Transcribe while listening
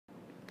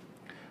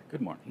Good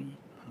morning.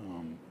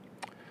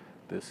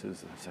 This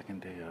is the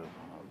second day of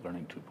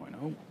Learning 2.0.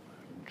 I'm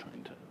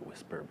trying to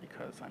whisper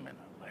because I'm in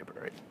a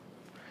library.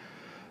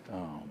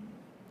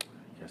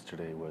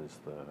 Yesterday was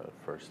the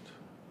first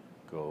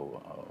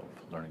go of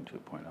Learning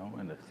 2.0,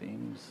 and the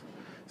themes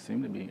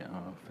seem to be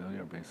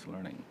failure-based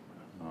learning.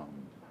 I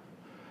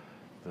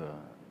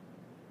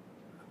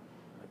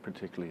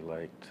particularly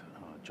liked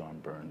John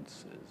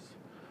Burns'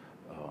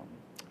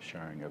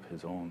 sharing of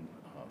his own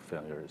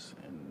failures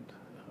and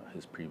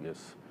his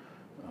previous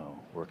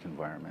work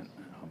environment.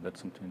 That's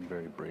something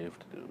very brave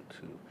to do,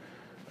 to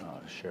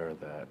share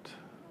that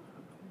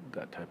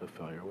type of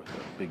failure with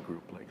a big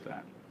group like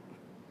that.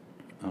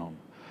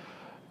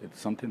 It's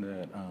something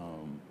that,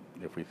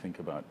 if we think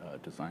about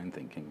design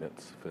thinking,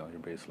 that's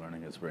failure-based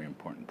learning is a very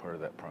important part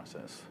of that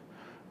process.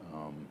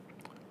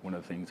 One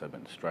of the things I've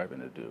been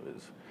striving to do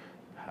is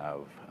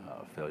have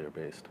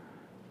failure-based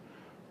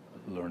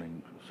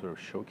learning sort of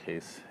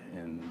showcase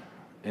in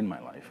my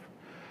life.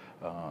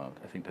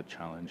 I think the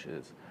challenge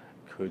is,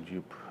 could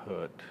you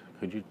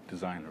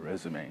design a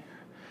resume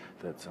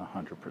that's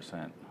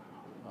 100%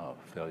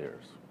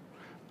 failures?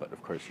 But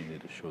of course you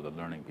need to show the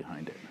learning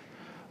behind it.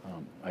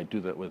 I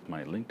do that with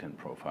my LinkedIn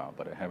profile,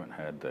 but I haven't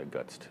had the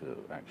guts to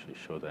actually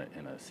show that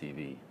in a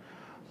CV.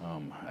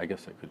 I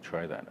guess I could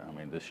try that. I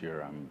mean, this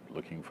year I'm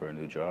looking for a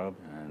new job,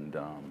 and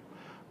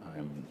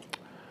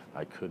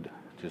I could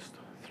just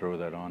throw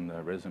that on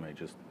the resume,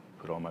 just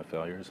put all my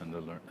failures and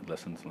the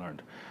lessons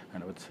learned.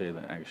 And I would say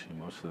that actually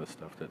most of the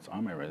stuff that's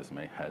on my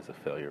resume has a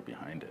failure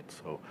behind it.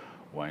 So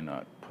why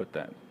not put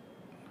the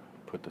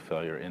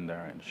failure in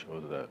there and show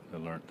the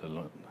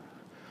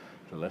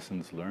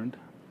lessons learned?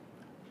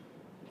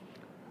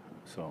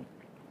 So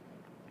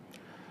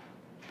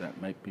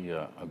that might be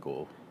a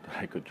goal that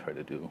I could try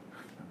to do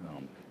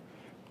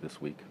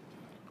this week,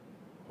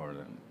 or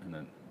in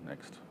the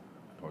next,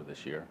 or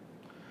this year.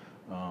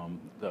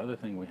 The other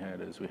thing we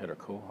had is we had a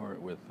cohort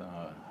with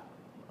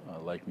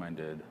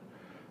like-minded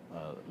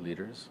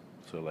leaders.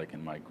 So like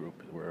in my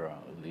group, we're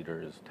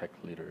leaders, tech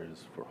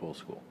leaders for whole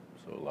school.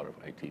 So a lot of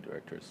IT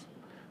directors.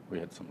 We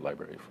had some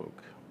library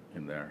folk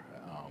in there.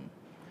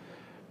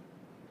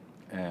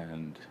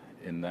 And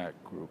in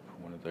that group,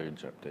 one of the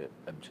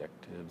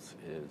objectives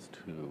is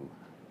to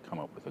come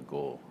up with a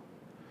goal.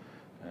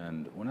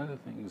 And one of the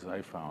things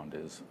I found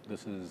is,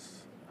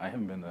 I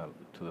haven't been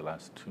to the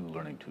last two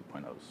Learning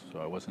 2.0s. So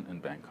I wasn't in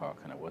Bangkok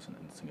and I wasn't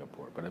in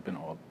Singapore, but I've been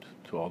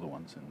to all the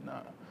ones in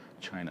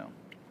China.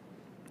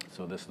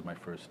 So this is my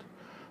first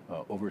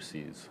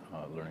overseas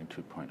Learning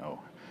 2.0.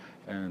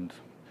 And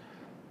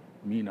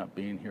me not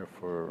being here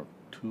for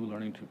two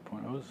Learning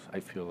 2.0s, I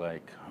feel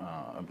like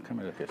I'm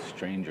kind of like a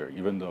stranger.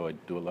 Even though I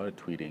do a lot of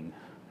tweeting,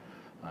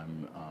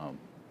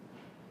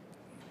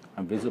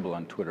 I'm visible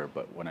on Twitter,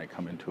 but when I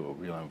come into a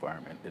real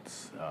environment,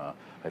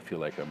 I feel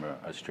like I'm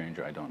a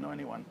stranger. I don't know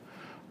anyone.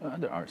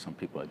 There are some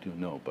people I do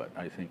know, but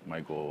I think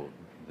my goal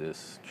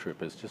this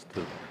trip is just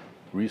to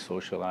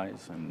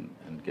re-socialize and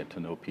get to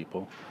know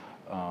people.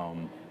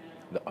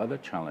 The other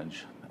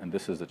challenge, and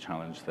this is a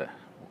challenge that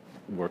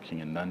working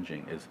in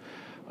Nanjing, is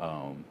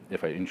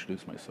if I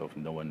introduce myself,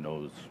 no one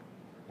knows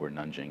where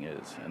Nanjing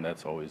is, and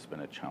that's always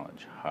been a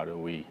challenge. How do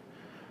we,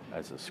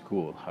 as a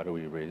school, how do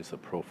we raise the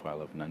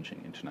profile of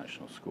Nanjing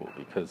International School?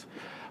 Because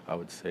I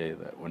would say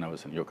that when I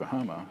was in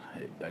Yokohama,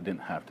 I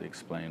didn't have to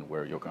explain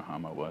where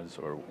Yokohama was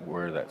or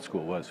where that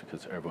school was,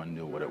 because everyone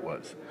knew what it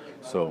was.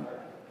 So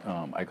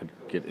I could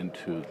get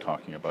into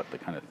talking about the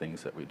kind of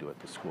things that we do at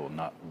the school,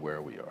 not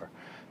where we are.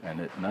 And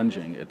at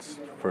Nanjing, it's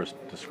first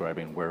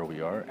describing where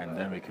we are, and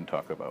then we can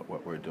talk about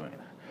what we're doing.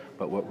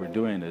 But what we're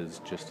doing is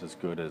just as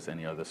good as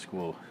any other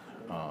school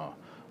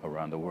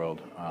around the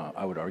world.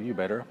 I would argue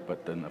better,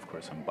 but then of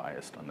course I'm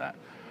biased on that.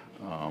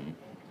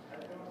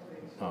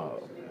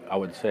 I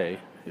would say,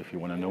 if you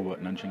want to know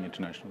what Nanjing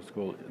International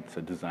School, it's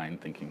a design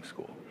thinking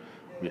school.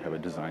 We have a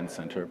design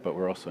center, but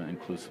we're also an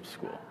inclusive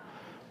school.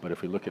 But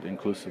if we look at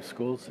inclusive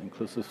schools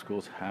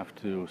have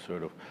to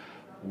sort of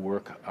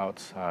work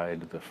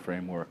outside the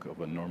framework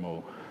of a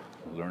normal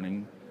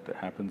learning that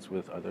happens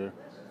with other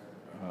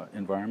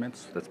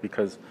environments. That's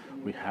because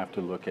we have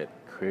to look at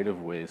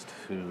creative ways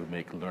to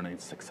make learning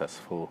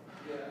successful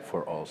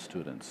for all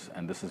students.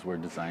 And this is where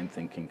design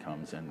thinking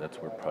comes in. That's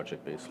where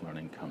project-based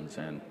learning comes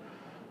in.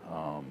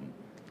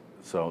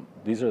 So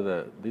these are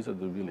the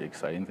really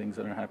exciting things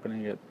that are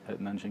happening at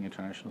Nanjing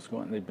International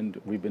School, and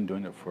we've been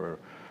doing it for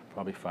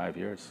probably 5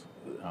 years.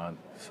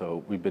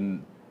 So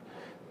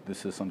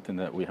this is something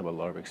that we have a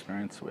lot of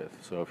experience with.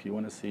 So if you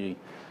want to see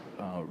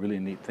really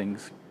neat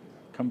things,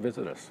 come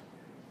visit us.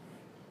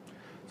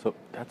 So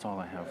that's all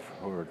I have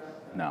for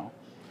now.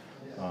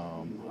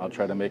 I'll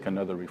try to make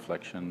another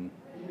reflection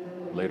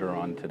later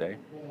on today,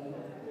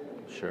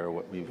 share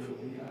what we've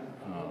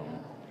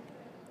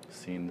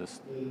seen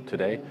this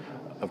today.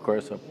 Of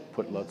course, I'll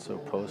put lots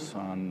of posts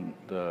on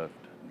the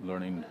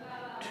Learning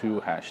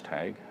 2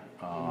 hashtag,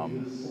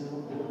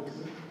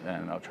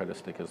 and I'll try to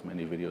stick as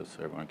many videos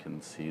so everyone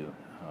can see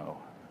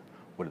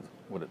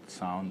what it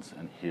sounds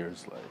and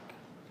hears like,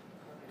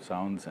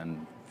 sounds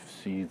and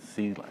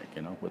see like,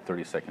 with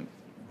 30-second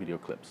video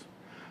clips.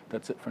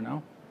 That's it for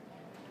now.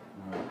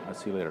 I'll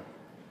see you later.